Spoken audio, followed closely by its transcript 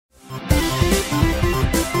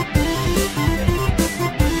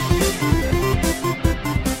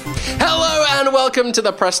welcome to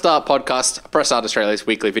the Press Start podcast, Press Start Australia's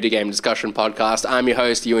weekly video game discussion podcast. I'm your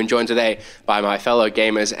host, Ewan, joined today by my fellow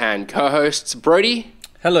gamers and co-hosts, Brody.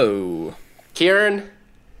 Hello. Kieran.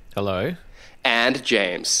 Hello. And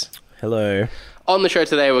James. Hello. On the show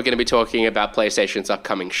today, we're going to be talking about PlayStation's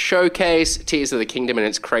upcoming showcase, Tears of the Kingdom and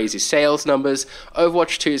its crazy sales numbers,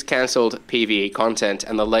 Overwatch 2's cancelled PvE content,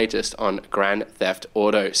 and the latest on Grand Theft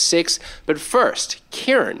Auto 6. But first,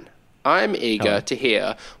 Kieran, I'm eager to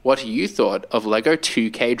hear what you thought of LEGO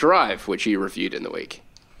 2K Drive, which you reviewed in the week.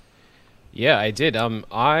 Yeah, I did.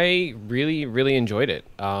 I really enjoyed it.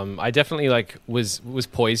 I definitely was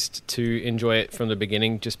poised to enjoy it from the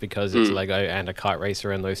beginning, just because it's Lego and a kart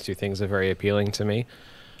racer, and those two things are very appealing to me.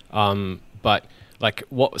 But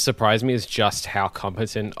what surprised me is just how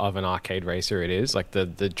competent of an arcade racer it is. Like the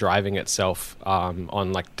driving itself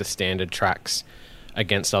on the standard tracks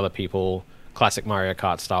against other people. Classic Mario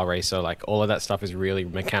Kart style racer, all of that stuff is really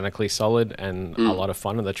mechanically solid and a lot of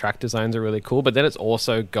fun, and the track designs are really cool. But then it's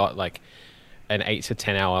also got an 8 to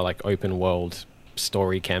 10 hour open world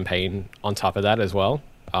story campaign on top of that as well.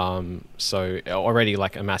 So already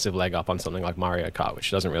a massive leg up on something like Mario Kart,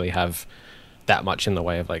 which doesn't really have that much in the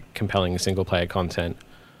way of compelling single player content.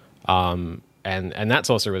 And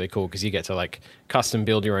that's also really cool because you get to custom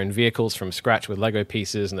build your own vehicles from scratch with Lego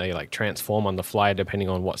pieces, and they transform on the fly depending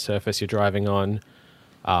on what surface you're driving on.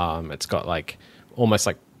 It's got almost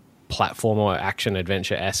platformer action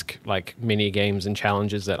adventure-esque mini games and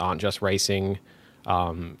challenges that aren't just racing.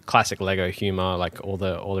 Classic Lego humor, all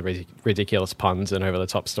the ridiculous puns and over the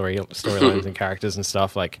top storylines and characters and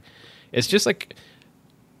stuff. It's just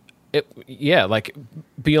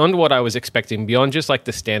beyond what I was expecting, beyond just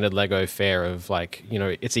the standard Lego fare of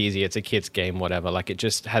it's easy, it's a kid's game, whatever. It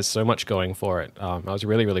just has so much going for it. I was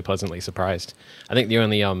really pleasantly surprised. I think the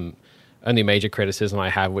only major criticism I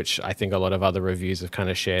have, which I think a lot of other reviews have kind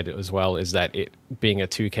of shared as well, is that it being a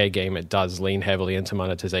 2K game, it does lean heavily into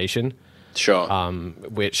monetization. Sure.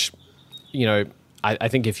 Which, I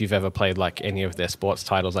think if you've ever played any of their sports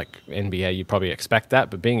titles like NBA, you probably expect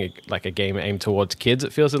that. But being a game aimed towards kids,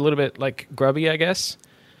 it feels a little bit grubby, I guess.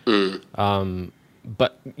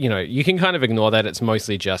 But you can kind of ignore that. It's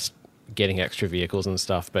mostly just getting extra vehicles and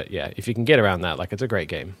stuff. But yeah, if you can get around that, it's a great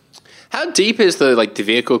game. How deep is the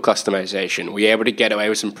vehicle customization? Were you able to get away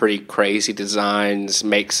with some pretty crazy designs,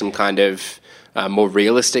 make some kind of more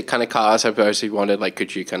realistic kind of cars? I suppose you wanted,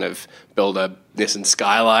 could you kind of build a Nissan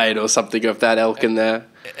Skyline or something of that ilk in there?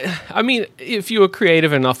 I mean, if you were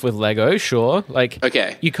creative enough with Lego, sure.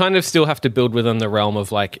 Okay. You kind of still have to build within the realm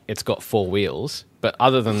of it's got 4 wheels. But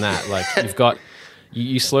other than that, you've got,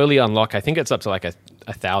 you slowly unlock, I think it's up to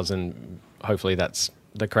 1,000, hopefully that's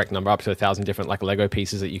the correct number, up to 1,000 different Lego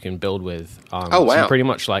pieces that you can build with. Oh, wow. So pretty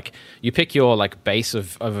much you pick your base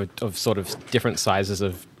of sort of different sizes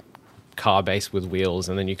of car base with wheels,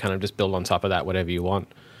 and then you kind of just build on top of that whatever you want.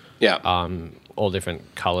 Yeah. All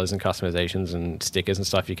different colors and customizations and stickers and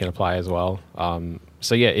stuff you can apply as well.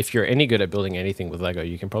 So yeah, if you're any good at building anything with Lego,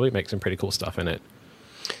 you can probably make some pretty cool stuff in it.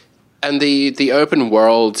 And the open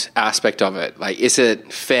world aspect of it, is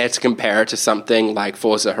it fair to compare it to something like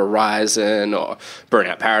Forza Horizon or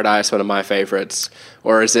Burnout Paradise, one of my favorites,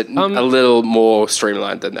 or is it a little more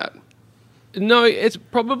streamlined than that? No, it's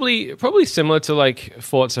probably similar to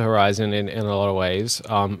Forza Horizon in a lot of ways.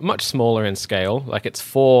 Much smaller in scale. It's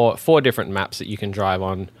four different maps that you can drive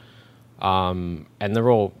on, and they're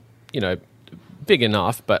all big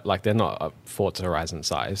enough, but they're not Forza Horizon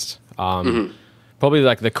sized. Probably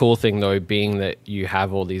the cool thing though being that you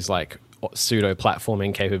have all these pseudo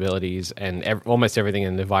platforming capabilities, and almost everything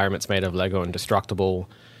in the environment's made of Lego and destructible.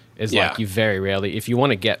 Is you very rarely, if you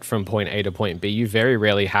want to get from point A to point B, you very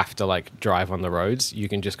rarely have to drive on the roads. You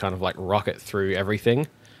can just kind of rocket through everything.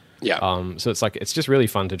 Yeah. So it's just really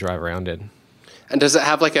fun to drive around in. And does it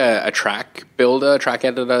have a track builder, track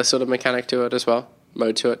editor sort of mechanic to it as well?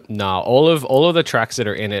 Mode to it? No, all of the tracks that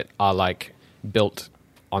are in it are built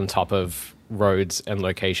on top of roads and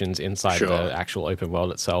locations inside the actual open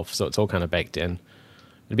world itself. So it's all kind of baked in.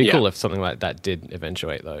 It'd be cool if something like that did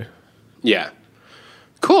eventuate though. Yeah.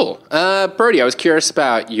 Cool. Brody, I was curious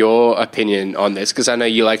about your opinion on this, because I know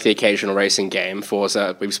you like the occasional racing game,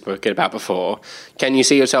 Forza, we've spoken about before. Can you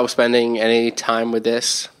see yourself spending any time with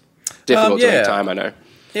this? Difficult to make time, I know.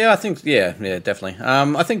 Yeah, I think, yeah, definitely.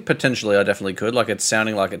 I think potentially I definitely could. It's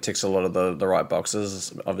sounding like it ticks a lot of the right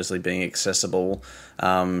boxes, obviously being accessible,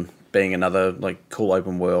 being another cool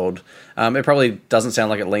open world. It probably doesn't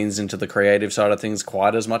sound like it leans into the creative side of things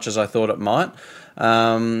quite as much as I thought it might.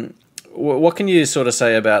 What can you sort of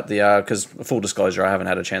say about the, because full disclosure, I haven't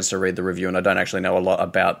had a chance to read the review and I don't actually know a lot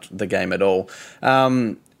about the game at all.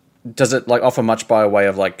 does it like offer much by way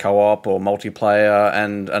of like co-op or multiplayer?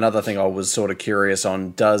 And another thing I was sort of curious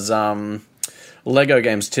on, does Lego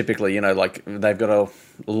games typically, like they've got a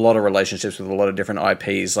lot of relationships with a lot of different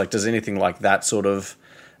IPs. Like, does anything like that sort of,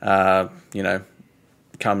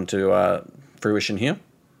 come to fruition here?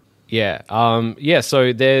 Yeah.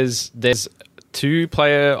 So there's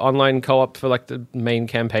 2-player online co-op for like the main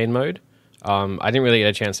campaign mode. I didn't really get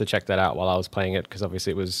a chance to check that out while I was playing it because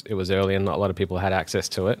obviously it was early and not a lot of people had access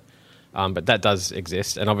to it. But that does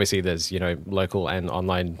exist, and obviously there's local and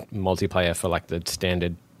online multiplayer for like the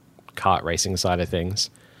standard kart racing side of things.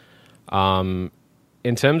 In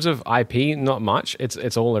terms of IP, not much.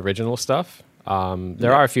 It's all original stuff.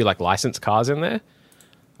 There are a few like licensed cars in there.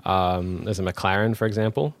 There's a McLaren, for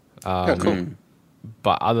example. Cool.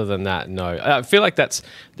 But other than that, no. I feel like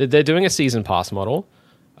they're doing a season pass model.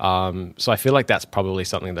 So I feel like that's probably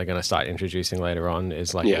something they're going to start introducing later on,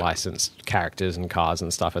 is like licensed characters and cars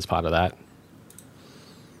and stuff as part of that.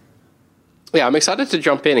 Yeah, I'm excited to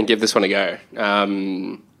jump in and give this one a go.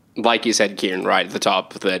 Like you said, Kieran, right at the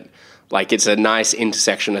top, that like it's a nice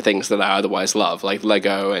intersection of things that I otherwise love, like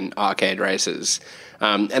Lego and arcade races.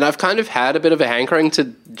 And I've kind of had a bit of a hankering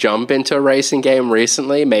to jump into a racing game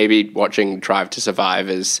recently. Maybe watching Drive to Survive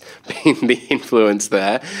has been the influence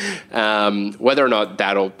there. Whether or not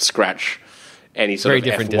that'll scratch any sort of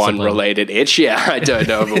F1-related itch, I don't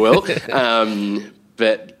know if it will.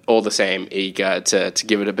 But all the same, eager to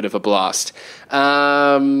give it a bit of a blast.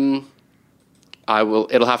 It'll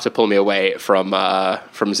have to pull me away from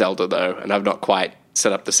Zelda, though, and I've not quite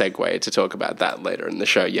set up the segue to talk about that later in the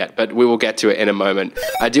show yet, but we will get to it in a moment.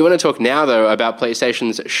 I do want to talk now, though, about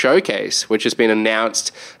PlayStation's Showcase, which has been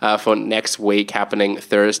announced for next week, happening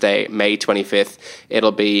Thursday, May 25th.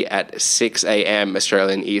 It'll be at 6 a.m.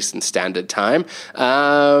 Australian Eastern Standard Time.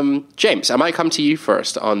 James, I might come to you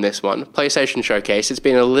first on this one. PlayStation Showcase, it's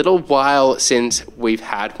been a little while since we've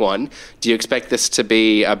had one. Do you expect this to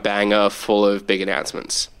be a banger full of big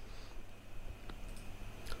announcements?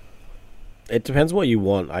 It depends what you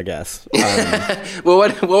want, I guess. Well,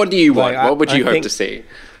 what do you want? What would you hope to see?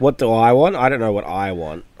 What do I want? I don't know what I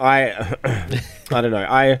want. I don't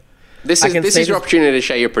know. This is your opportunity to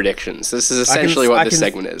share your predictions. This is essentially what this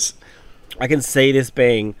segment is. I can see this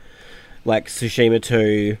being like Tsushima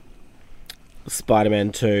 2,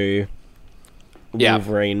 Spider-Man 2,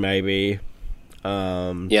 Wolverine maybe.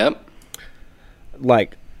 Like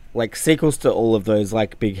sequels to all of those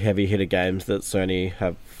like big heavy hitter games that Sony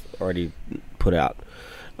have already put out,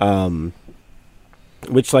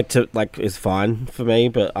 which is fine for me,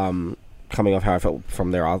 but coming off how I felt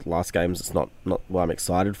from their last games, it's not what I'm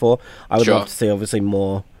excited for. I would love to see obviously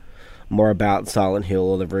more about Silent Hill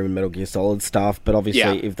or the Room Metal Gear Solid stuff, but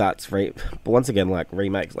obviously if that's but once again, like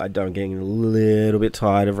remakes, I'm getting a little bit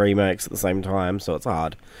tired of remakes at the same time, so it's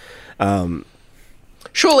hard.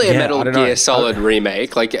 Surely a Metal Gear Solid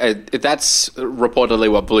remake, like that's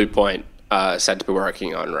reportedly what Blue Point said to be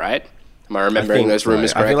working on, right? Am I remembering those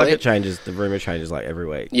rumors correctly? I feel like it changes. The rumor changes like every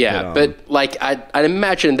week. Yeah, but like I'd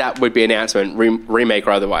imagine that would be an announcement, remake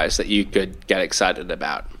or otherwise, that you could get excited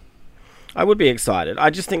about. I would be excited. I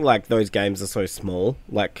just think like those games are so small,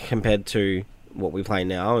 like compared to what we play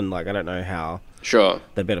now, and like I don't know how. Sure.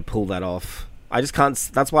 They better pull that off. I just can't.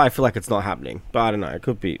 That's why I feel like it's not happening. But I don't know. It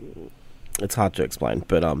could be. It's hard to explain.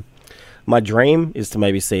 But my dream is to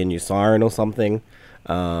maybe see a new Siren or something.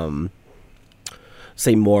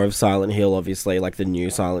 See more of Silent Hill, obviously, like the new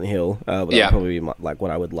Silent Hill. That would probably be like what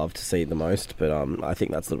I would love to see the most, but I think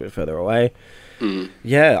that's a little bit further away.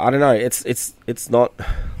 Yeah, I don't know. It's not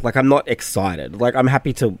like I'm not excited. Like I'm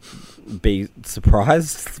happy to be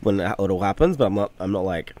surprised when it all happens, but I'm not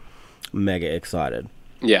like mega excited.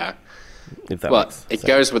 Yeah. If that it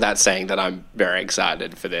goes without saying that I'm very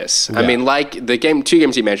excited for this. Yeah. I mean, like two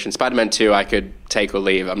games you mentioned, Spider-Man 2, I could take or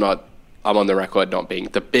leave. I'm on the record not being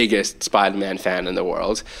the biggest Spider-Man fan in the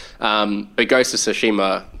world. But Ghost of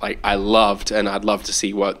Tsushima, like I loved, and I'd love to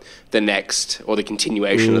see what the next or the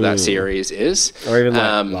continuation of that series is. Or even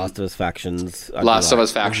like Last of Us Factions. Last of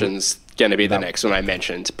Us Factions going to be the next one I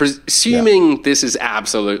mentioned. Presuming this is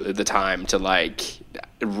absolutely the time to like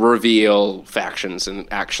reveal Factions and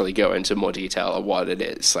actually go into more detail of what it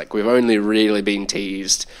is. Like we've only really been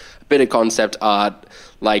teased a bit of concept art,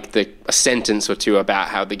 like a sentence or two about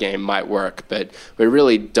how the game might work, but we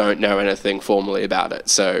really don't know anything formally about it.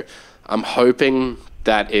 So I'm hoping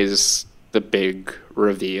that is the big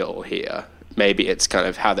reveal here. Maybe it's kind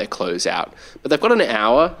of how they close out. But they've got an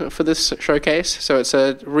hour for this showcase, so it's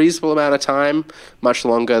a reasonable amount of time, much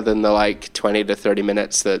longer than the like 20 to 30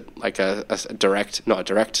 minutes that like a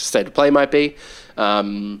direct state of play might be.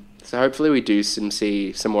 So hopefully we do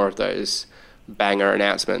see some more of those banger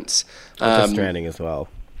announcements. Death Stranding as well.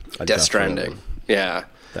 Death Stranding, yeah.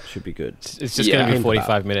 That should be good. It's just going to be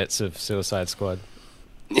 45 minutes of Suicide Squad.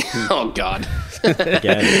 Oh, God.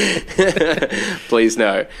 Again. Please,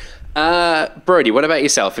 no. Brody, what about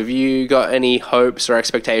yourself? Have you got any hopes or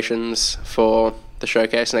expectations for the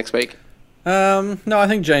showcase next week? No, I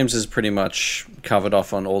think James has pretty much covered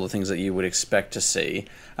off on all the things that you would expect to see.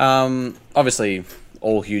 Obviously,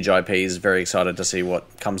 all huge IPs, very excited to see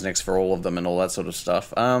what comes next for all of them and all that sort of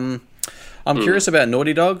stuff. I'm curious about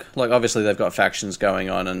Naughty Dog. Like, obviously, they've got factions going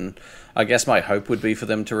on, and I guess my hope would be for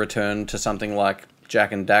them to return to something like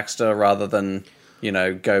Jak and Daxter rather than,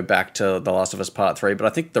 go back to The Last of Us Part 3. But I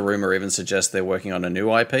think the rumor even suggests they're working on a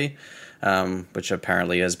new IP, which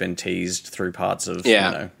apparently has been teased through parts of,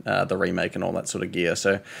 the remake and all that sort of gear.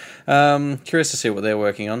 So, curious to see what they're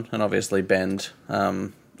working on. And obviously, Bend,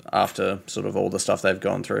 after sort of all the stuff they've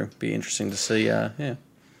gone through. Be interesting to see,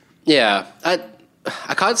 Yeah,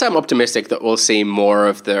 I can't say I'm optimistic that we'll see more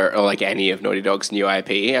of any of Naughty Dog's new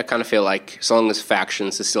IP. I kind of feel like as long as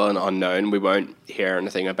factions are still an unknown, we won't hear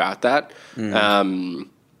anything about that.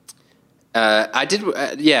 I'm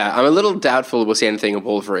a little doubtful we'll see anything of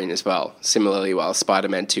Wolverine as well. Similarly, while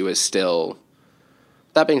Spider-Man 2 is still...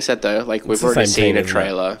 That being said, though, we've already seen a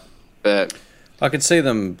trailer, but... I could see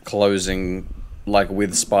them closing,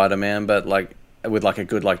 with Spider-Man, but, with a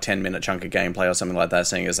good 10-minute chunk of gameplay or something like that,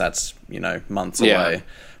 seeing as that's months away.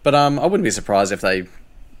 But I wouldn't be surprised if they,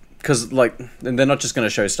 because they're not just going to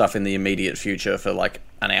show stuff in the immediate future for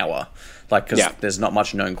an hour, because there's not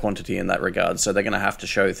much known quantity in that regard. So they're going to have to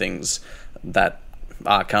show things that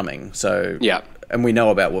are coming. So and we know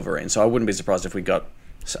about Wolverine, so I wouldn't be surprised if we got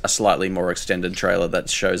a slightly more extended trailer that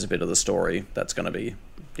shows a bit of the story that's going to be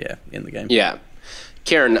in the game. Yeah.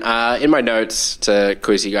 Kieran, in my notes to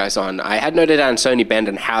quiz you guys on, I had noted down Sony Bend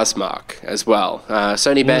and Housemarque as well.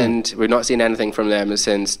 Sony Bend, we've not seen anything from them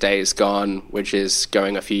since Days Gone, which is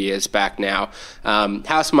going a few years back now.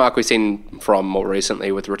 Housemarque we've seen from more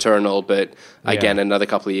recently with Returnal, but again, another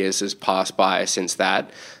couple of years has passed by since that.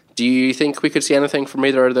 Do you think we could see anything from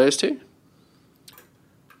either of those two?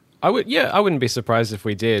 I wouldn't be surprised if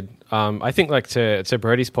we did. I think, to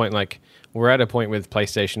Brody's point, we're at a point with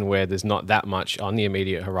PlayStation where there's not that much on the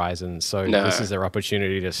immediate horizon, so this is their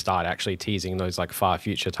opportunity to start actually teasing those far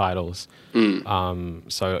future titles. I'd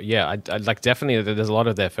definitely there's a lot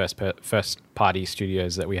of their first party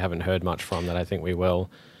studios that we haven't heard much from that I think we will.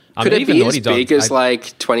 Could it be as big as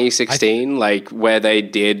 2016, where they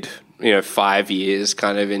did 5 years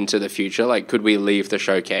kind of into the future? Could we leave the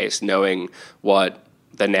showcase knowing what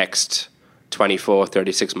the next 24,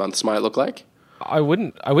 36 months might look like? I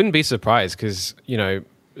wouldn't be surprised because,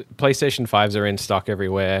 PlayStation 5s are in stock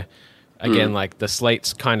everywhere. Again, the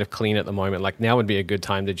slate's kind of clean at the moment. Now would be a good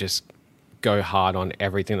time to just go hard on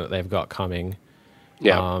everything that they've got coming.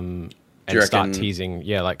 Yeah. And start teasing,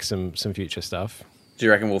 some future stuff. Do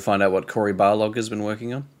you reckon we'll find out what Cory Barlog has been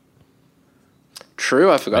working on?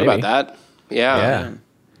 True, I forgot about that. Yeah.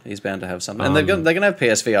 He's bound to have something. And they're going to have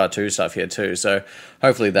PSVR 2 stuff here too, so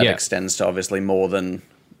hopefully that extends to obviously more than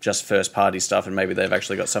just first-party stuff, and maybe they've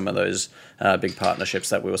actually got some of those big partnerships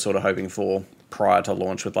that we were sort of hoping for prior to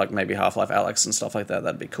launch with maybe Half-Life Alyx and stuff like that.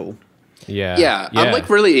 That'd be cool. Yeah. I'm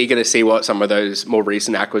really eager to see what some of those more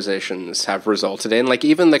recent acquisitions have resulted in.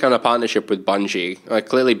 Even the kind of partnership with Bungie.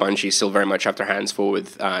 Clearly Bungie still very much have their hands full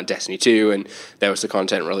with Destiny 2, and there was the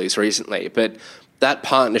content release recently. But that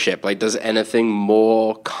partnership, does anything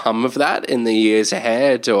more come of that in the years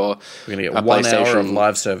ahead? Or we're going to get 1 hour of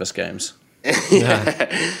live service games.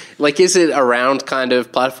 Is it around kind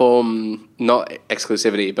of platform, not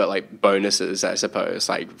exclusivity, but bonuses, I suppose,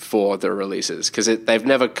 for the releases? Because they've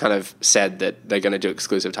never kind of said that they're going to do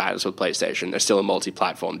exclusive titles with PlayStation. They're still a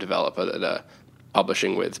multi-platform developer that are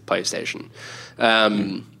publishing with PlayStation.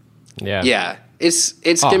 It's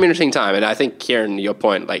an interesting time, and I think, Kieran, your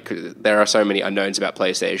point, there are so many unknowns about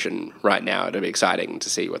PlayStation right now. It'll be exciting to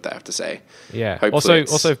see what they have to say. Yeah. Hopefully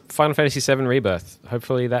also Final Fantasy VII Rebirth.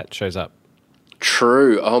 Hopefully that shows up.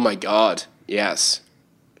 True. Oh my God. Yes.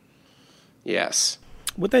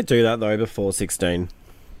 Would they do that though before 16?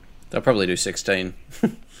 They'll probably do 16.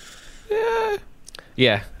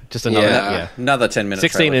 Yeah. Just another another 10-minute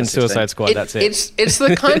 16 in Suicide Squad. That's it. It's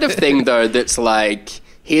the kind of thing though that's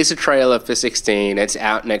here's a trailer for 16. It's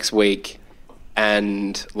out next week,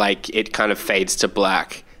 and it kind of fades to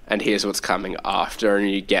black. And here's what's coming after, and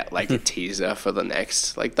you get a teaser for the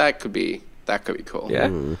next. That could be cool.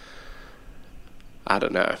 Yeah. I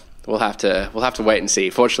don't know. We'll have to wait and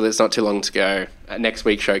see. Fortunately, it's not too long to go. Next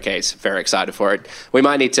week's showcase, very excited for it. We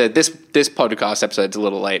might need to. This podcast episode's a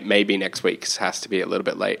little late. Maybe next week's has to be a little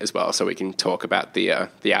bit late as well, so we can talk about the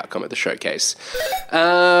outcome of the showcase.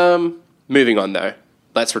 Moving on though,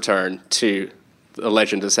 let's return to The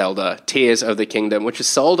Legend of Zelda: Tears of the Kingdom, which has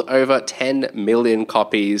sold over 10 million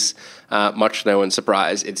copies. Much to no one's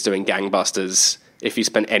surprise, it's doing gangbusters. If you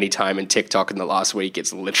spent any time in TikTok in the last week,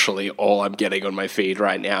 it's literally all I'm getting on my feed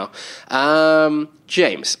right now.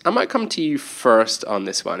 James, I might come to you first on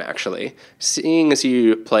this one, actually. Seeing as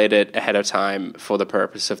you played it ahead of time for the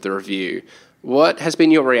purpose of the review, what has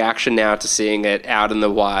been your reaction now to seeing it out in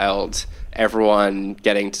the wild, everyone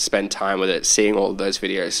getting to spend time with it, seeing all of those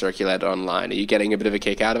videos circulated online? Are you getting a bit of a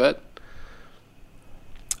kick out of it?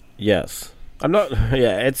 Yes. I'm not...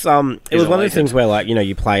 Yeah, it's... It was one of those things where, like, you know,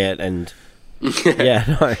 you play it and... Yeah,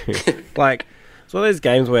 no. Like, it's one of those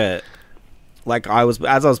games where, like, as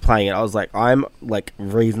I was playing it, I was like, I'm, like,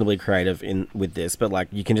 reasonably creative with this, but, like,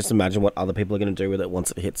 you can just imagine what other people are going to do with it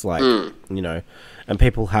once it hits, like, you know, and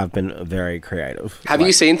people have been very creative. Have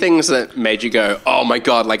you seen things that made you go, oh my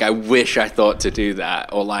god, like, I wish I thought to do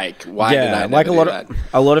that, or, like, why did I never do that?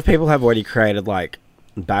 A lot of people have already created, like,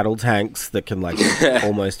 battle tanks that can, like,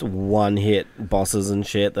 almost one-hit bosses and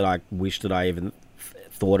shit that I wish that I even...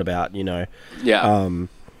 thought about, you know. Yeah.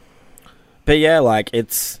 But yeah, like,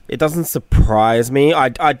 it doesn't surprise me.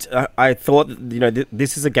 I thought, you know,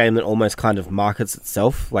 this is a game that almost kind of markets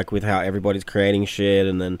itself, like, with how everybody's creating shit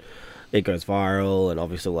and then it goes viral, and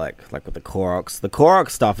obviously, like with the Koroks. The Korok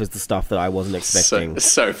stuff is the stuff that I wasn't expecting.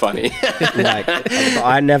 So funny. Like,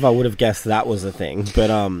 I never would have guessed that was a thing, but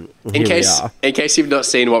in case you've not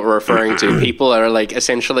seen what we're referring to, people are, like,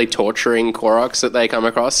 essentially torturing Koroks that they come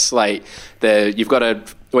across. Like, you've got to,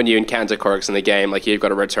 when you encounter Koroks in the game, like, you've got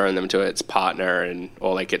to return them to its partner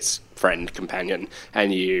or like its friend, companion,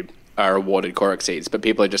 and you are awarded Korok seeds, but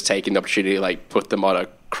people are just taking the opportunity to, like, put them on a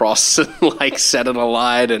cross and, like, set it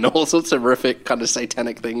alight and all sorts of horrific kind of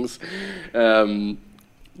satanic things.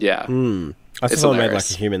 Yeah. I saw made, like,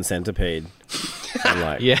 a human centipede and,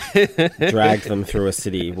 like, dragged them through a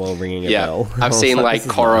city while ringing a bell. I've seen, like,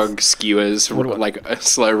 Korok skewers, like,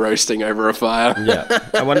 slow roasting over a fire. Yeah.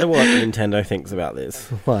 I wonder what Nintendo thinks about this.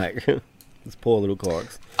 Like, these poor little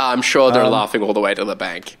Koroks. I'm sure they're laughing all the way to the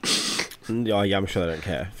bank. Oh, yeah, I'm sure they don't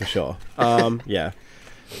care, for sure. Yeah.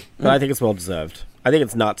 But I think it's well deserved. I think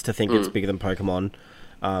it's nuts to think it's bigger than Pokemon,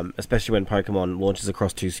 especially when Pokemon launches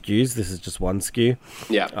across 2 SKUs. This is just 1 SKU.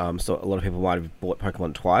 Yeah. So a lot of people might have bought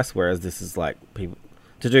Pokemon twice, whereas this is, like, people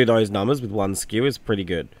to do those numbers with 1 SKU is pretty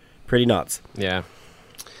good. Pretty nuts. Yeah.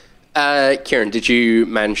 Kieran, did you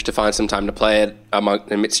manage to find some time to play it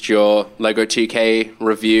amidst your Lego 2K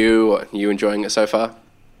review? Are you enjoying it so far?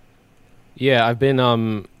 Yeah, I've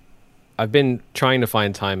been trying to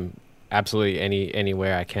find time absolutely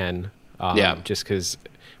anywhere I can. Just because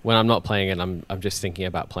when I'm not playing it, I'm just thinking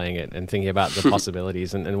about playing it and thinking about the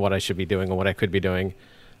possibilities and what I should be doing or what I could be doing.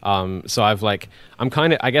 So I'm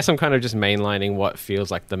kind of just mainlining what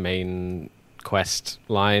feels like the main quest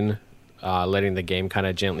line, letting the game kind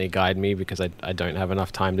of gently guide me because I don't have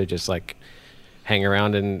enough time to just, like, hang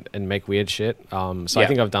around and make weird shit. I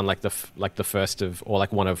think I've done like the first of, or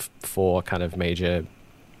like one of 4 kind of major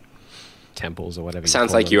temples or whatever.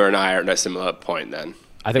 Sounds like you and I are at a similar point then.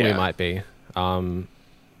 I think we might be.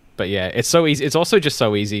 But yeah, it's so easy. It's also just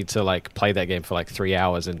so easy to, like, play that game for like 3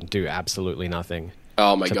 hours and do absolutely nothing.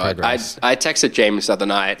 Oh my god. I texted James the other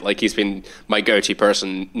night, like, he's been my go-to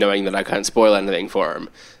person knowing that I can't spoil anything for him.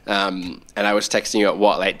 And I was texting you at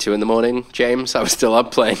like 2 a.m, James? I was still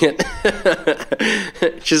up playing it.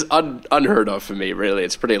 Which is unheard of for me, really.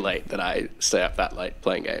 It's pretty late that I stay up that late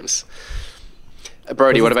playing games.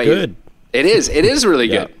 Brody, what about you? It is really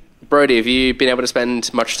good. Brody, have you been able to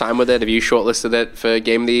spend much time with it? Have you shortlisted it for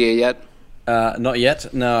Game of the Year yet? Not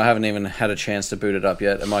yet. No, I haven't even had a chance to boot it up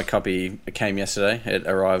yet. My copy came yesterday. It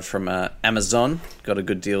arrived from Amazon. Got a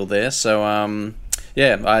good deal there. So, I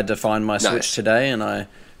had to find my Switch today, and I,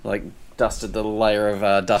 like, dusted the layer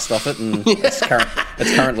of dust off it, and it's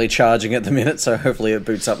currently charging at the minute, so hopefully it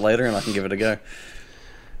boots up later and I can give it a go.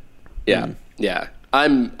 Yeah.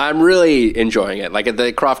 I'm really enjoying it. Like,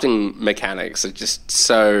 the crafting mechanics are just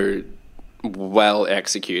so well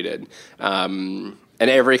executed. And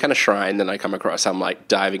every kind of shrine that I come across, I'm, like,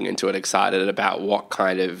 diving into it, excited about what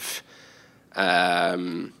kind of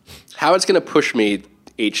how it's going to push me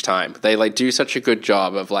each time. They, like, do such a good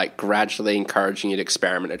job of, like, gradually encouraging you to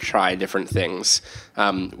experiment and try different things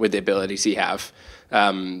with the abilities you have.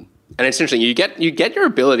 And it's interesting. You get your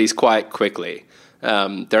abilities quite quickly.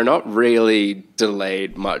 They're not really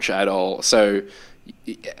delayed much at all. So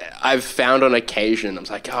I've found on occasion, I'm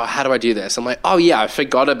like, oh, how do I do this? I'm like, oh yeah, I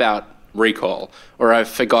forgot about recall, or I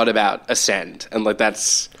forgot about ascend, and like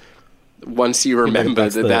that's once you remember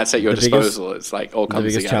that's at your disposal, it's like all comes together.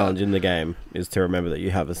 The biggest challenge in the game is to remember that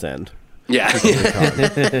you have ascend. Yeah.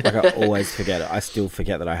 Like I always forget it. I still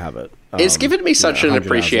forget that I have it. It's given me such an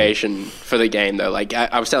appreciation for the game, though. Like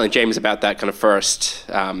I was telling James about that kind of first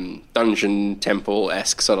dungeon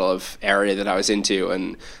temple-esque sort of area that I was into,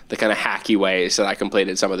 and the kind of hacky ways that I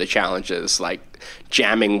completed some of the challenges, like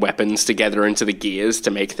jamming weapons together into the gears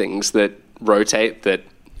to make things that rotate that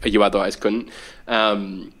you otherwise couldn't.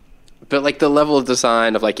 But like the level of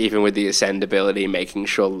design of like even with the ascend ability, making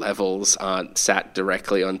sure levels aren't sat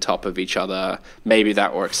directly on top of each other, maybe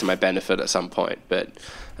that works to my benefit at some point. But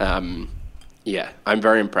yeah, I'm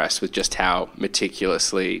very impressed with just how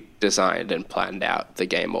meticulously designed and planned out the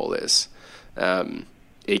game all is.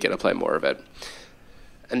 Eager to play more of it.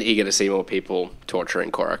 And eager to see more people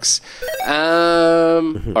torturing Korax.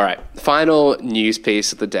 All right, final news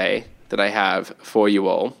piece of the day that I have for you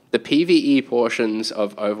all. The PvE portions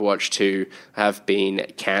of Overwatch 2 have been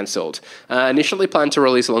cancelled. Initially planned to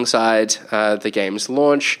release alongside the game's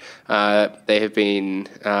launch, they have been,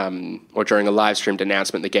 or during a live-streamed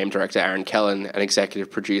announcement, the game director Aaron Kellen and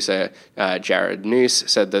executive producer Jared Noose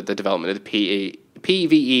said that the development of the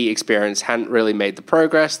PvE experience hadn't really made the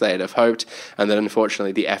progress they'd have hoped, and that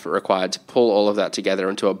unfortunately the effort required to pull all of that together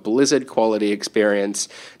into a Blizzard quality experience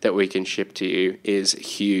that we can ship to you is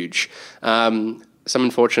huge. Some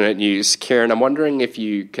unfortunate news. Kieran, I'm wondering if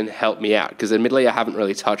you can help me out, because admittedly I haven't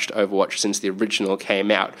really touched Overwatch since the original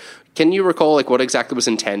came out. Can you recall like what exactly was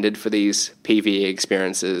intended for these PvE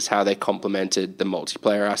experiences, how they complemented the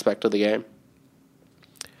multiplayer aspect of the game?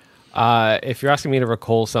 If you're asking me to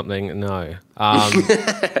recall something, no. I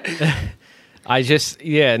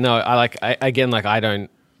don't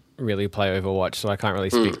really play Overwatch, so I can't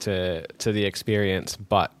really speak to the experience.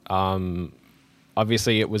 But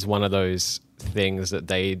obviously, it was one of those things that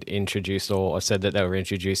they'd introduced or said that they were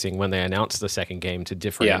introducing when they announced the second game to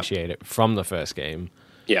differentiate it from the first game.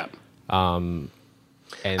 Yeah.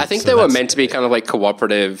 And I think so they were meant to be kind of like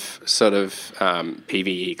cooperative sort of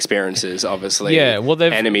PvE experiences, obviously. Yeah, well,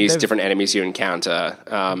 different enemies you encounter.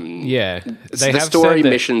 The story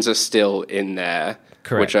missions are still in there,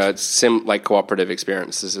 correct, which are like cooperative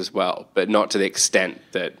experiences as well, but not to the extent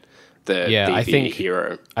that the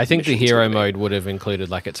hero. I think the hero mode would have included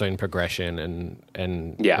like its own progression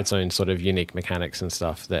and its own sort of unique mechanics and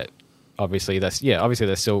stuff that. Obviously, they're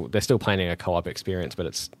still planning a co-op experience, but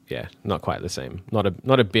it's not quite the same. Not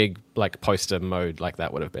a big like poster mode like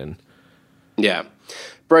that would have been. Yeah,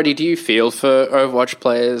 Brody, do you feel for Overwatch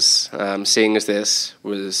players, seeing as this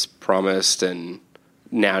was promised and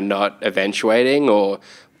now not eventuating, or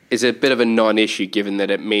is it a bit of a non-issue given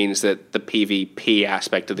that it means that the PvP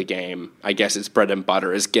aspect of the game, I guess its bread and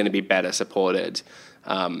butter, is going to be better supported?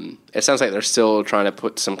 It sounds like they're still trying to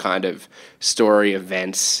put some kind of story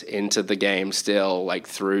events into the game still, like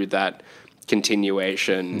through that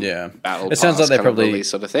continuation battle. It sounds like they're probably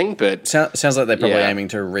sort of thing, but sounds like they're probably aiming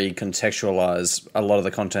to recontextualize a lot of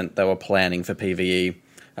the content they were planning for PvE.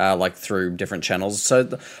 Like through different channels.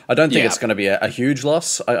 So I don't think it's going to be a huge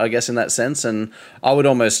loss, I guess, in that sense. And I would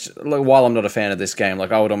almost, while I'm not a fan of this game,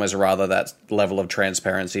 like I would almost rather that level of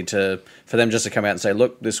transparency for them just to come out and say,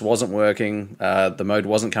 look, this wasn't working, the mode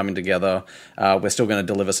wasn't coming together, we're still going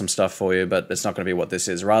to deliver some stuff for you, but it's not going to be what this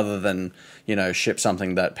is, rather than, ship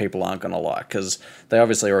something that people aren't going to like. Because they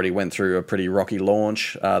obviously already went through a pretty rocky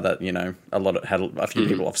launch that, had a few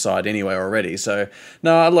people offside anyway already. So,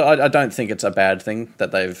 no, I don't think it's a bad thing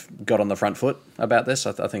that they've got on the front foot about this.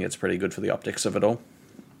 I think it's pretty good for the optics of it all.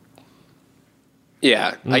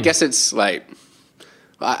 Yeah, I guess it's like,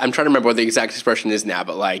 I'm trying to remember what the exact expression is now,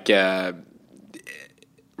 but like,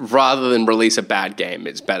 rather than release a bad game,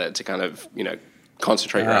 it's better to kind of,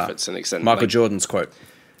 concentrate your efforts and extend. Michael Jordan's quote.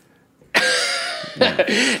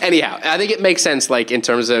 Anyhow, I think it makes sense, like, in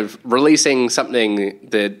terms of releasing something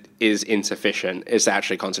that is insufficient, is to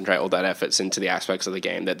actually concentrate all that efforts into the aspects of the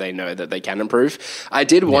game that they know that they can improve. I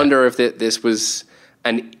did wonder if this was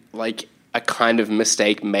a kind of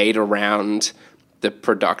mistake made around the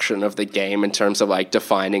production of the game in terms of, like,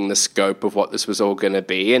 defining the scope of what this was all going to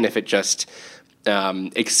be, and if it just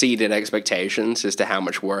exceeded expectations as to how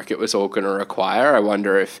much work it was all going to require. I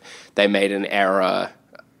wonder if they made an error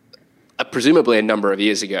presumably a number of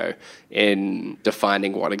years ago in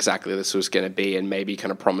defining what exactly this was going to be and maybe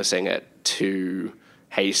kind of promising it too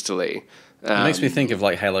hastily. It makes me think of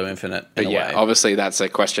like Halo Infinite in a way. Obviously that's a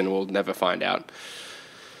question we'll never find out.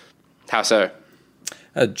 How so?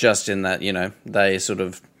 Just in that, they sort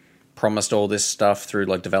of promised all this stuff through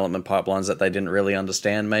like development pipelines that they didn't really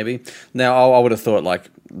understand. Maybe now I would have thought like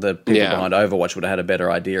the people behind Overwatch would have had a better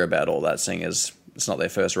idea about all that, seeing as it's not their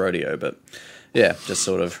first rodeo. But yeah, just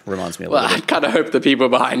sort of reminds me a little bit. I kind of hope the people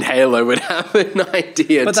behind Halo would have an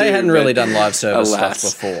idea. But they hadn't really done live service stuff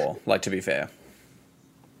before. Like, to be fair.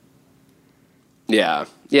 Yeah.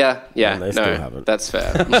 And they still haven't. That's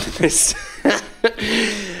fair.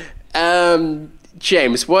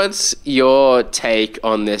 James, what's your take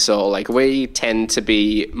on this all? Like, we tend to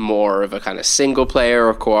be more of a kind of single player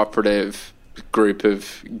or cooperative group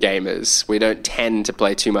of gamers. We don't tend to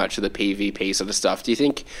play too much of the PvP sort of stuff. Do you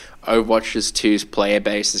think Overwatch 2's player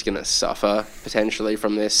base is going to suffer potentially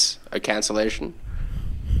from this cancellation?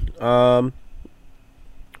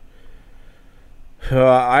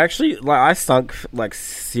 I sunk like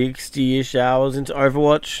 60-ish hours into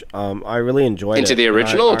Overwatch. I really enjoyed it. Into the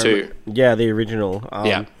original or two? Yeah, the original.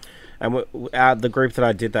 Yeah. And the group that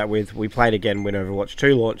I did that with, we played again when Overwatch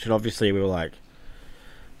 2 launched, and obviously we were like,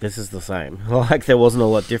 this is the same. Like, there wasn't a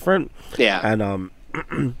lot different. Yeah. And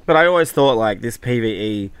but I always thought like this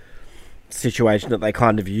PvE situation that they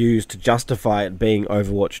kind of used to justify it being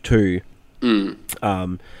Overwatch 2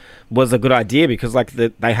 was a good idea, because like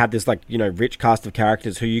they had this like, you know, rich cast of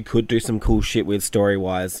characters who you could do some cool shit with story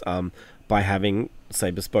wise by having, say,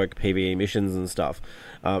 bespoke PvE missions and stuff.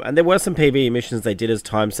 And there were some PvE missions they did as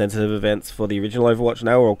time sensitive events for the original Overwatch, and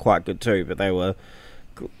they were all quite good too, but they were,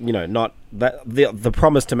 you know, not that the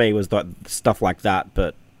promise to me was that stuff like that,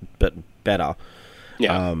 but better.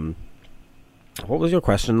 Yeah. What was your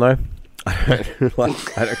question though? I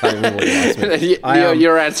can't remember what you asked me.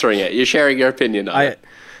 You're answering it. You're sharing your opinion on it.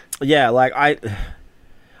 Yeah, like I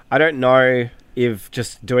don't know if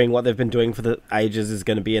just doing what they've been doing for the ages is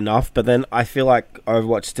going to be enough, but then I feel like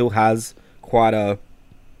Overwatch still has quite a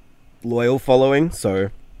loyal following,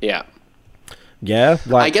 so yeah.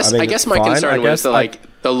 Like, I guess my concern was that like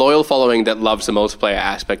the loyal following that loves the multiplayer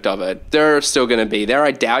aspect of it, they're still going to be there. I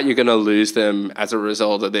doubt you're going to lose them as a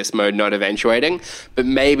result of this mode not eventuating, but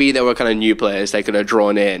maybe there were kind of new players they could have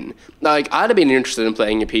drawn in. Like, I'd have been interested in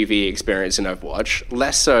playing a PvE experience in Overwatch,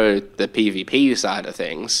 less so the PvP side of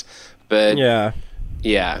things, but yeah.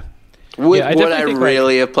 Would I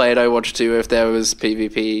really have played Overwatch 2 if there was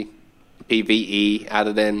PvE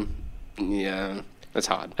added in? Yeah. That's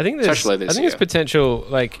hard. I think there's potential,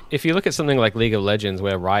 like, if you look at something like League of Legends,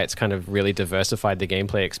 where Riot's kind of really diversified the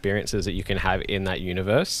gameplay experiences that you can have in that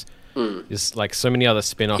universe. There's like so many other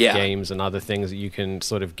spin-off games and other things that you can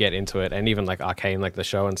sort of get into it, and even like Arcane, like the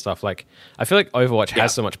show and stuff. Like, I feel like Overwatch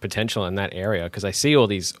has so much potential in that area, because I see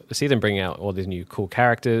them bringing out all these new cool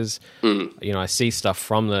characters. You know, I see stuff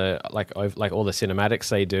from the like all the cinematics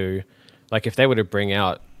they do. Like, if they were to bring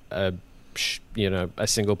out a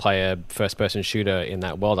single player first person shooter in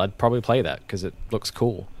that world, I'd probably play that because it looks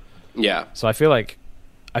cool. Yeah. So I feel like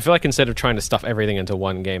instead of trying to stuff everything into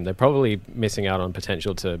one game, they're probably missing out on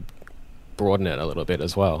potential to broaden it a little bit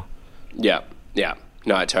as well. Yeah.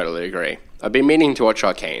 No, I totally agree. I've been meaning to watch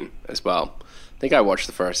Arcane as well. I think I watched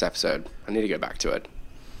the first episode. I need to go back to it.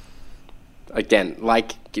 Again,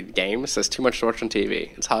 like games, there's too much to watch on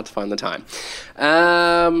TV. It's hard to find the time.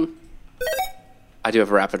 I do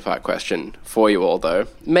have a rapid fire question for you all, though.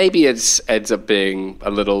 Maybe it ends up being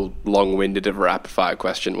a little long-winded of a rapid fire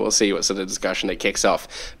question. We'll see what sort of discussion it kicks off.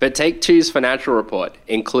 But Take-Two's financial report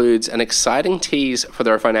includes an exciting tease for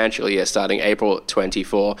their financial year starting April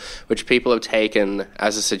 24, which people have taken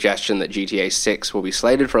as a suggestion that GTA 6 will be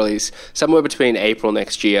slated for release somewhere between April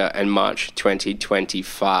next year and March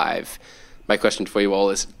 2025. My question for you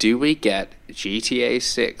all is, do we get GTA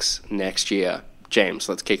 6 next year? James,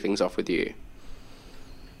 let's kick things off with you.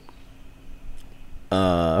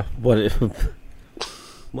 What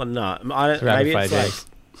not? Maybe it's like,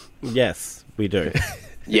 yes, we do.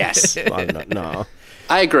 Yes. I don't know. No.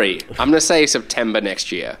 I agree. I'm going to say September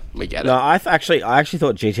next year. We get it. No, I actually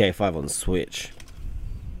thought GTA 5 on Switch.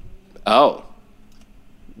 Oh.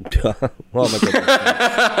 Oh my goodness.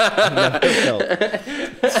 I've never felt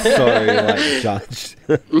so judged.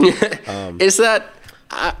 Is that...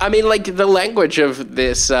 I mean, like, the language of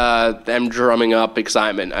this, them drumming up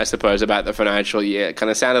excitement, I suppose, about the financial year kind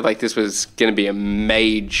of sounded like this was going to be a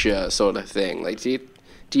major sort of thing. Like, do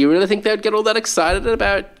you really think they'd get all that excited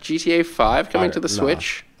about GTA 5 coming to the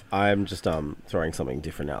Switch? I'm just throwing something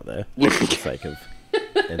different out there for the sake of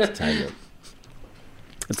entertainment.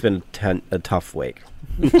 It's been a tough week.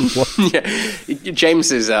 Yeah.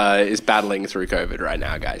 James is battling through COVID right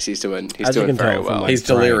now, guys. He's doing very well. He's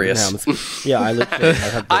delirious.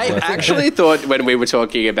 I actually thought when we were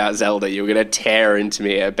talking about Zelda, you were going to tear into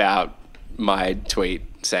me about my tweet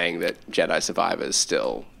saying that Jedi Survivor is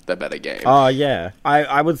still the better game. Oh yeah,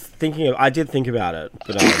 I was thinking. I did think about it,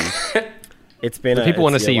 but it's been. People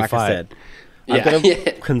want to see you like fight. I said, I'm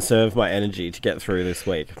gonna conserve my energy to get through this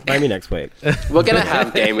week. Maybe next week. We're gonna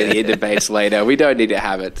have Game of the Year debates later. We don't need to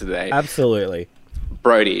have it today. Absolutely.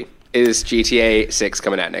 Brody, is GTA 6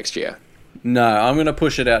 coming out next year? No, I'm going to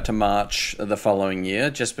push it out to March of the following year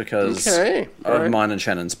just because of mine and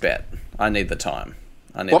Shannon's bet. I need the time.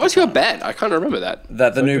 What was your bet? I can't remember that.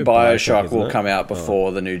 That the new Bioshock will come out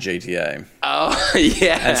before the new GTA. Oh,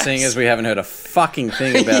 yeah. And seeing as we haven't heard a fucking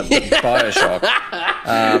thing about the Bioshock,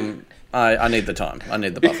 I need the time. I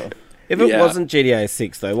need the buffer. If it wasn't GTA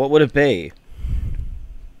 6, though, what would it be?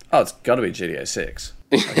 Oh, it's got to be GTA 6.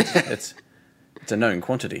 It's a known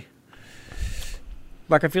quantity.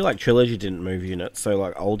 Like, I feel like Trilogy didn't move units, so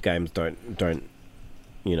like old games don't,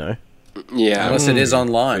 you know. Yeah. Unless it is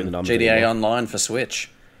online. GTA anymore. Online for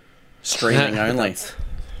Switch. Streaming only.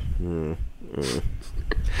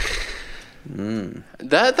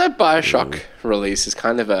 That Bioshock release is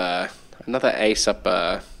kind of another ace up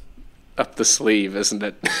the sleeve, isn't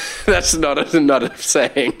it? That's not a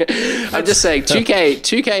saying. I'm just saying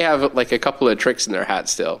 2K have like a couple of tricks in their hat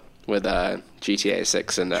still with GTA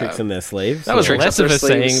 6 and Tricks in their sleeves. That was less of a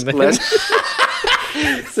saying than...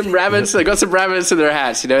 Some rabbits. They got some rabbits in their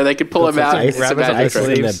hats. You know, they could pull them out. Rabbits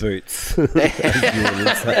in their boots.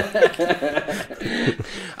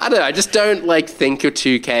 I don't know. I just don't think of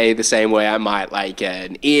 2K the same way I might like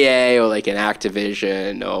an EA or like an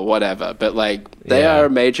Activision or whatever. But they are a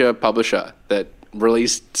major publisher that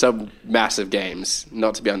released some massive games,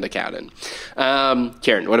 not to be undercounted.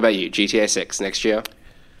 Kieran, what about you? GTA 6 next year?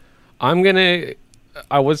 I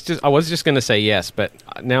was just gonna say yes, but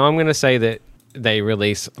now I'm gonna say that they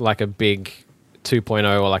release like a big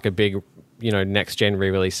 2.0 or like a big, next gen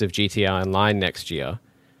re-release of GTA Online next year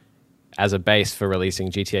as a base for releasing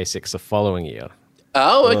GTA 6 the following year.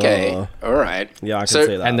 Oh, okay. All right. Yeah, I can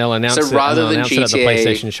see that. And they'll announce it at the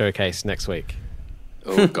PlayStation Showcase next week.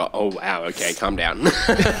 Oh, God. Oh, wow. Okay, calm down.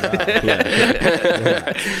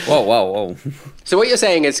 Whoa. So what you're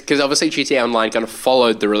saying is, because obviously GTA Online kind of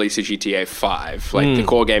followed the release of GTA 5. The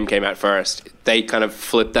core game came out first. They kind of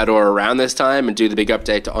flipped that order around this time and do the big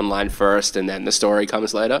update to Online first, and then the story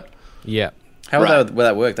comes later? Yeah. How would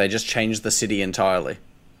that work? They just changed the city entirely.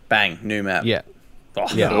 Bang, new map. Yeah. Oh.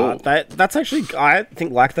 Yeah, that's actually, I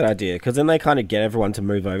think, like that idea, because then they kind of get everyone to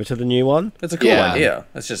move over to the new one. It's a cool idea.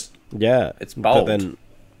 It's just... Yeah. It's bold. But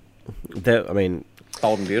then,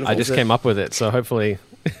 bold and beautiful. I just came up with it, so hopefully...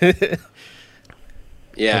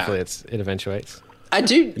 Yeah. Hopefully it eventuates. I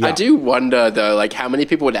do wonder, though, how many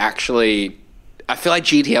people would actually... I feel like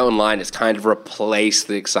GTA Online has kind of replaced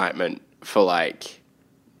the excitement for,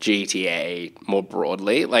 GTA more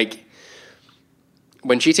broadly.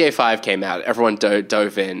 When GTA 5 came out, everyone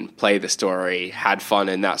dove in, played the story, had fun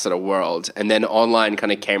in that sort of world. And then online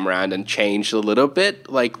kind of came around and changed a little bit,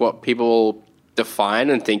 what people define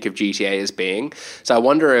and think of GTA as being. So I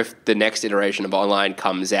wonder if the next iteration of online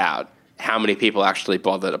comes out, how many people actually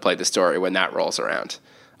bother to play the story when that rolls around.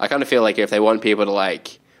 I kind of feel like if they want people to,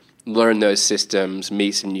 learn those systems,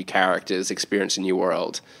 meet some new characters, experience a new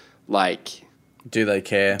world, do they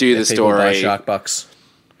care? Do the story. Buy Shark Bucks?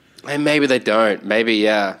 And maybe they don't. Maybe,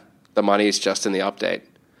 the money is just in the update.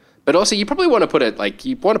 But also, you probably want to put it,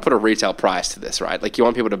 you want to put a retail price to this, right? You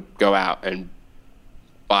want people to go out and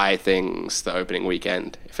buy things the opening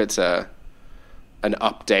weekend. If it's an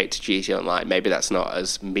update to GTA Online, maybe that's not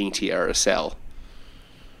as meaty a sell.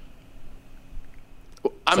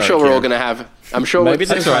 I'm sure we're all going to have... I'm sure maybe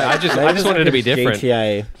that's right. I just wanted it to be different.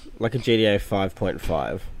 GTA, like a GTA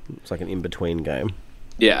 5.5. It's like an in-between game.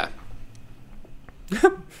 Yeah.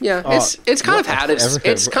 Yeah, it's kind of had its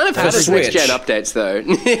next gen updates though.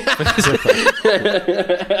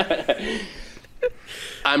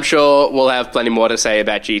 I'm sure we'll have plenty more to say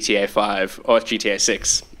about GTA 5 or GTA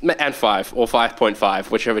 6 and 5 or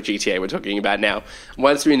 5.5, whichever GTA we're talking about now.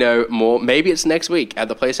 Once we know more, maybe it's next week at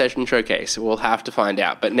the PlayStation Showcase. We'll have to find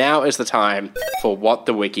out. But now is the time for What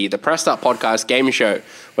the Wiki, the Press Start podcast game show,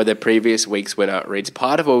 where the previous week's winner reads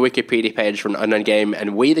part of a Wikipedia page from an unknown game,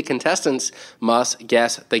 and we, the contestants, must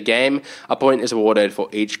guess the game. A point is awarded for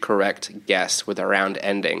each correct guess, with a round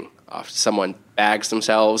ending after someone bags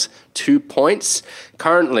themselves 2 points.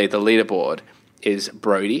 Currently, the leaderboard is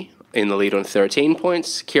Brody in the lead on 13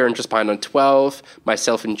 points, Kieran just behind on 12,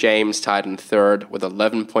 myself and James tied in third with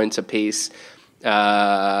 11 points apiece,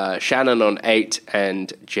 Shannon on 8,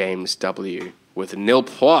 and James W. with nil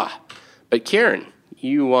points. But Kieran,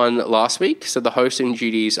 you won last week, so the hosting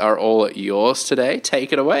duties are all yours today.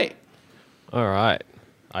 Take it away. All right.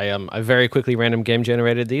 I very quickly random game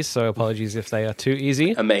generated these, so apologies if they are too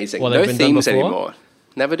easy. Amazing. Well, no themes anymore.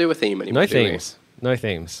 Never do a theme anymore. No themes. No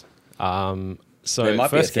themes. So There might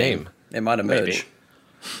first be a theme. game. It might emerge.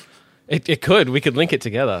 Maybe. It could. We could link it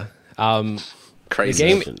together.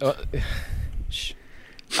 Crazy. The game.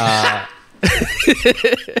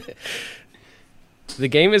 The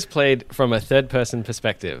game is played from a third-person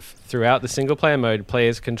perspective. Throughout the single-player mode,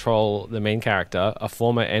 players control the main character, a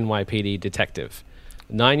former NYPD detective.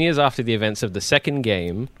 9 years after the events of the second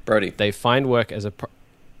game, Brody. they find work as a...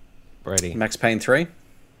 Brody. Max Payne 3?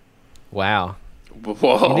 Wow.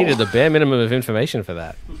 Whoa. You needed the bare minimum of information for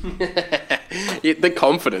that. The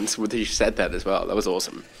confidence with which you said that as well. That was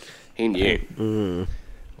awesome. He knew.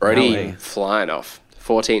 Brody No way. flying off.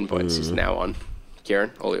 14 points is now on.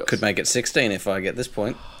 Kieran, all yours. Could make it 16 if I get this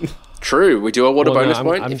point. True. We do a water Well, no, bonus I'm-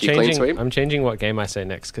 point I'm if you clean sweep. I'm changing what game I say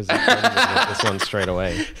next because this one straight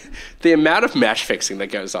away. The amount of match fixing that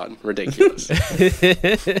goes on, ridiculous.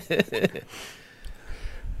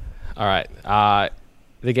 All right.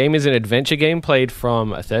 The game is an adventure game played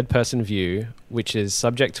from a third-person view, which is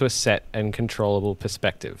subject to a set and controllable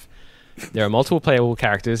perspective. There are multiple playable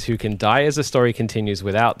characters who can die as the story continues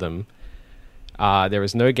without them. There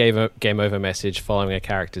is no game over message following a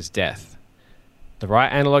character's death. The right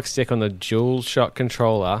analog stick on the DualShock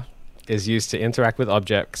controller is used to interact with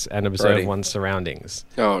objects and observe Brody. one's surroundings.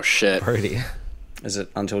 Oh, shit. Brody. Is it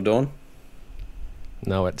Until Dawn?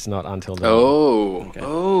 No, it's not Until Dawn. Oh. Okay.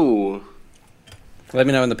 Oh. Let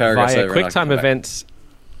me know when the paragraph's Via over. and I can QuickTime come back. events.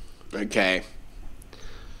 Okay.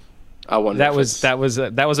 I wonder That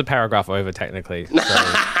if was a paragraph over technically. So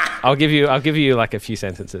I'll give you like a few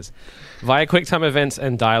sentences. Via QuickTime events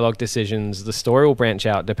and dialogue decisions, the story will branch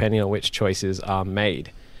out depending on which choices are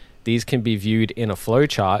made. These can be viewed in a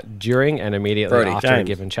flowchart during and immediately Brody. after a James.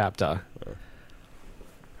 given chapter.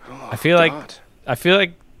 Oh, I feel God.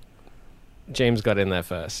 like James got in there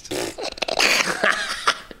first.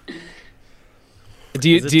 Do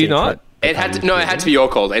you Is it not? It had to be your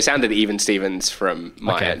call. It sounded even Stevens from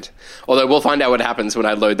my Okay. end. Although we'll find out what happens when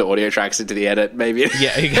I load the audio tracks into the edit, maybe.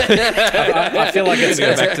 Yeah. I feel like it's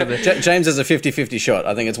Go back to the- James has a 50-50 shot.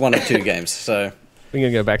 I think it's one of two games. So We're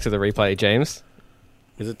gonna go back to the replay, James.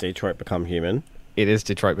 Is it Detroit Become Human? It is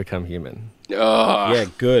Detroit Become Human. Oh, Yeah,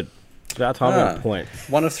 good. It's about time Ah. on a point.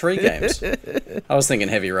 one of three games. I was thinking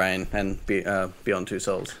Heavy Rain and Beyond Two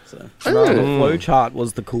Souls. So No, the flowchart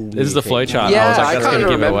was the cool. This is the flowchart. yeah, I was like, I that's can't gonna give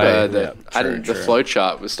it remember away. that. Yeah, I true, didn't. The true.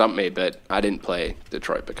 flowchart was stumped me, but I didn't play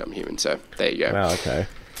Detroit Become Human. So there you go. Wow. Okay.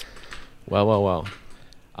 Well.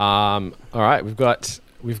 All right, we've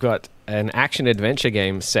got an action adventure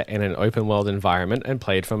game set in an open world environment and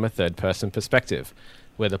played from a third person perspective,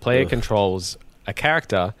 where the player controls a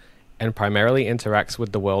character and primarily interacts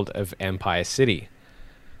with the world of Empire City.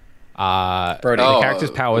 Brody. The Oh, character's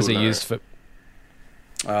powers no. are used for.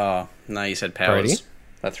 Oh, no, you said powers. Brody?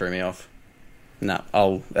 That threw me off. No,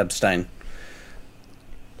 I'll abstain.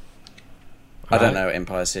 I don't know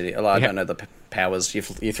Empire City. I don't know the powers. You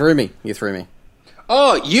threw me. You threw me.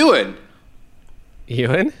 Oh, Ewan,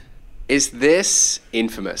 Ewan? is this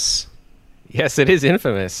Infamous? Yes, it is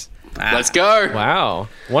Infamous. Let's go. Wow,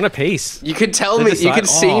 one apiece. You could tell The me. You could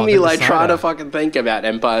decide- see oh, me the like trying to decider. fucking think about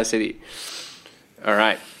Empire City. All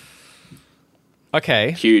right,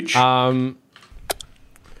 Okay. huge. All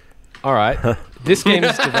right. This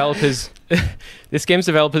game's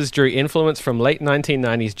developers drew influence from late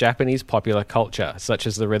 1990s Japanese popular culture, such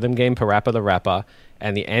as the rhythm game Parappa the Rapper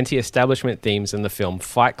and the anti-establishment themes in the film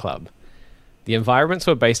Fight Club. The environments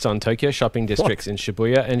were based on Tokyo shopping districts in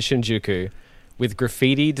Shibuya and Shinjuku, with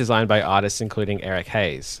graffiti designed by artists including Eric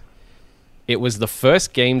Hayes. It was the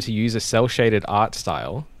first game to use a cel-shaded art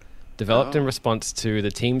style, developed in response to the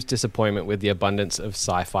team's disappointment with the abundance of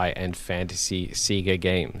sci-fi and fantasy Sega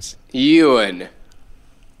games. Ewan,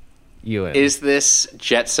 Ewan. is this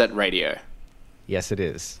Jet Set Radio? Yes, it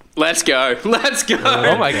is. Let's go. Let's go.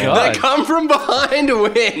 Oh my God. The come from behind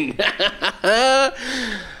win.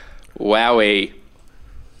 Wowie.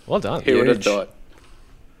 Well done. Who would have Huge. thought?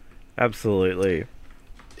 Absolutely.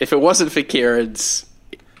 If it wasn't for Kieran's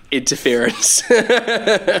interference,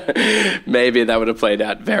 maybe that would have played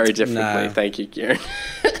out very differently. No. Thank you, Kieran.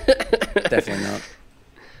 Definitely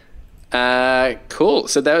not. Cool.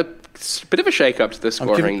 So that's a bit of a shake-up to the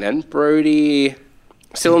scoring giving- then. Brody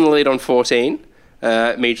still in the lead on 14.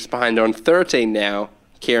 Me just behind on 13 now.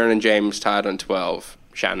 Kieran and James tied on 12.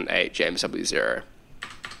 Shannon 8. James W0.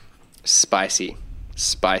 Spicy.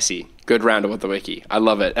 Good round of What the Wiki. I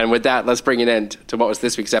love it. And with that, let's bring an end to what was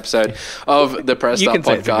this week's episode of the Press You Start can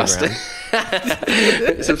say it's a Podcast. good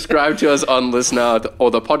round. Subscribe to us on Listener or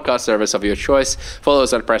the podcast service of your choice. Follow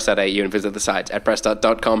us at press.au and visit the site at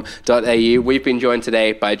press.com.au. We've been joined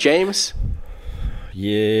today by James.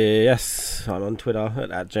 Yes. Jams. I'm on Twitter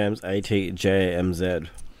at Jams, ATJMZ.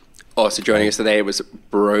 Also joining us today was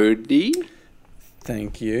Brody.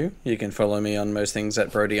 Thank you. You can follow me on most things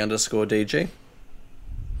at Brody_DG.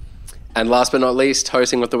 And last but not least,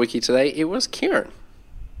 hosting with the wiki today, it was Kieran.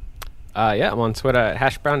 I'm on Twitter at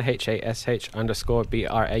hashbrown,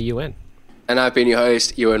 HASH_BRAUN. And I've been your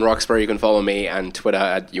host, Ewan Roxburgh. You can follow me on Twitter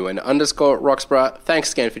at Ewan_Roxburgh.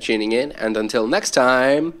 Thanks again for tuning in, and until next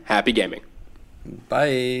time, happy gaming.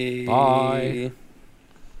 Bye. Bye.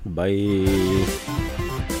 Bye.